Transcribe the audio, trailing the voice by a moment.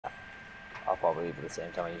I'll probably leave at the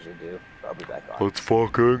same time I usually do. But I'll be back on. Let's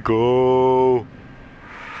fucking go.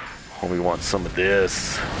 Homie wants some of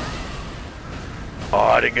this. Oh,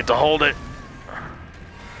 I didn't get to hold it.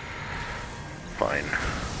 Fine.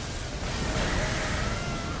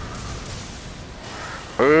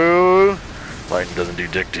 Ooh. Lightning doesn't do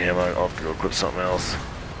dick to him. I'll have to go equip something else.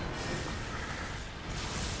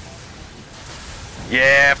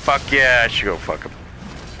 Yeah, fuck yeah. I should go fucking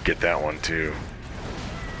get that one too.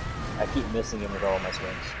 I keep missing him with all my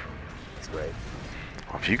swings. It's great.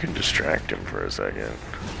 Well, if you can distract him for a second.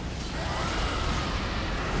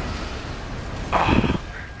 Oh,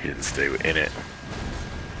 he didn't stay in it.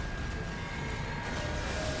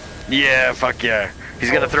 Yeah, fuck yeah. He's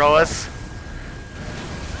gonna throw us?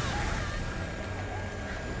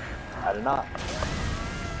 I did not.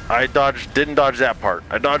 I didn't dodge that part.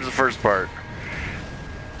 I dodged the first part.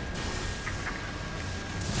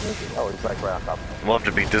 Oh, he's like right on top of me. We'll have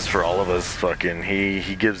to beat this for all of us. Fucking,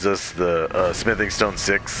 he gives us the smithing stone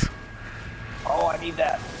 6. Oh, I need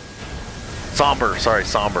that. Somber, sorry,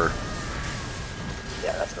 somber.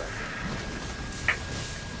 Yeah, that's right.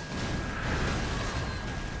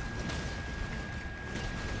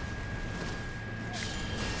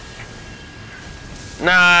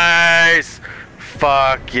 Nice!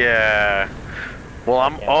 Fuck yeah.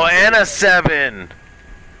 Well, oh, and a 7!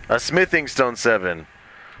 A smithing stone 7.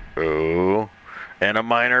 Ooh. And a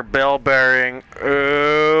minor bell bearing.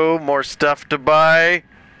 Ooh, more stuff to buy.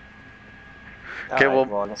 Okay, Right,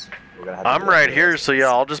 well, I guess we're gonna have to I'm do right it. here, so yeah,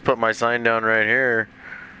 I'll just put my sign down right here.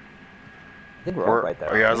 I think we're all right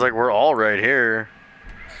there. Yeah, I was like, we're all right here.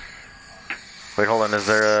 Wait, hold on, is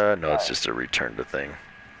there a... No, it's just a return to thing.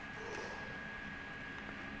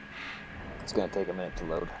 It's gonna take a minute to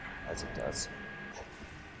load, as it does.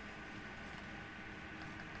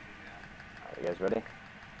 Are you guys ready?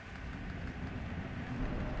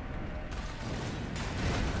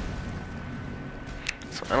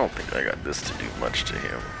 So I don't think I got this to do much to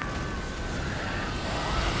him.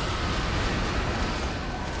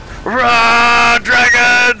 Rah!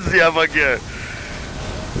 Dragons! Yeah, fuck yeah.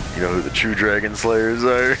 You know who the true dragon slayers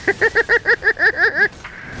are?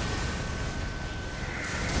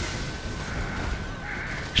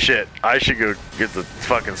 Shit, I should go get the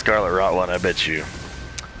fucking Scarlet Rot one, I bet you.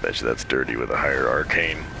 Bet you that's dirty with a higher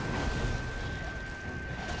arcane.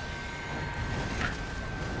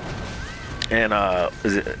 And,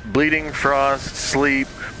 is it Bleeding, Frost, Sleep,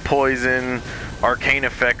 Poison, Arcane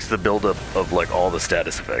effects, the buildup of, like, all the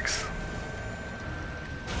status effects.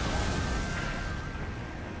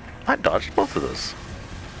 I dodged both of those.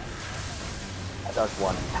 I dodged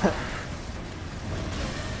one.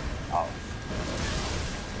 Oh.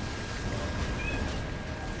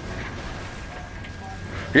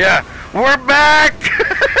 Yeah, we're back!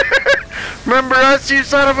 Remember us, you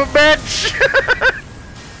son of a bitch?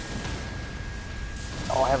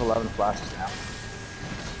 Oh, I have 11 flashes now.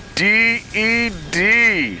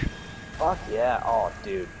 D-E-D! Fuck yeah. Oh,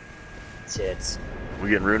 dude. Tits. We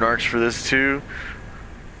getting Rune Arch for this too?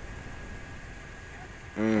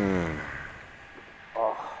 Mmm.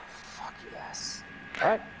 Oh, fuck yes.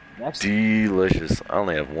 Alright, next. Delicious. I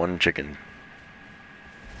only have one chicken.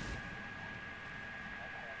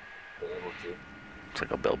 Be able to. It's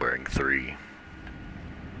like a bell bearing 3.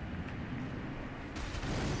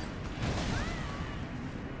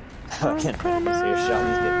 Fucking see your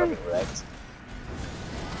shotguns get fucking wrecked.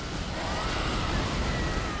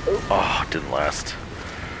 Oh, didn't last.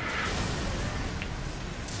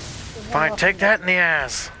 Fine, take that in the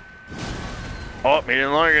ass. Oh, he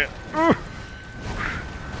didn't like it.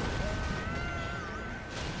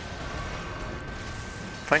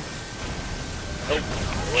 Fine.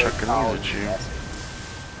 Chucking these at you.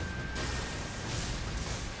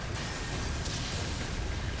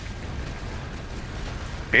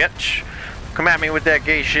 Bitch. Come at me with that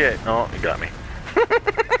gay shit. Oh, you got me.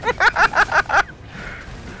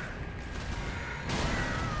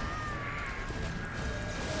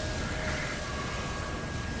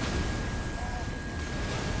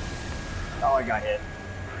 Oh, I got hit.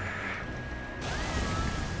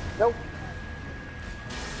 Nope.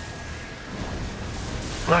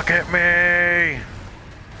 Look at me.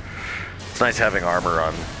 It's nice having armor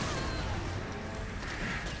on.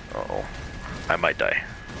 Uh-oh. I might die.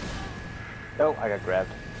 Nope, I got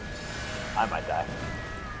grabbed. I might die.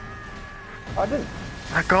 Oh, I didn't.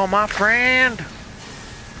 Let go, my friend.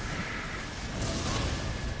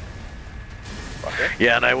 Okay.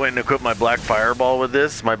 Yeah, and I went and equipped my Black Fireball with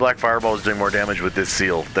this. My Black Fireball is doing more damage with this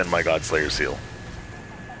seal than my Godslayer seal.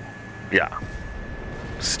 Yeah.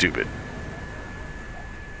 Stupid.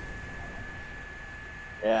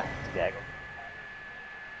 Yeah, it's gaggle.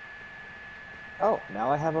 Oh, now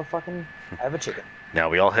I have a chicken. Now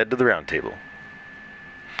we all head to the round table.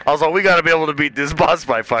 Also, we gotta be able to beat this boss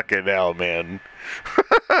by fucking now, man.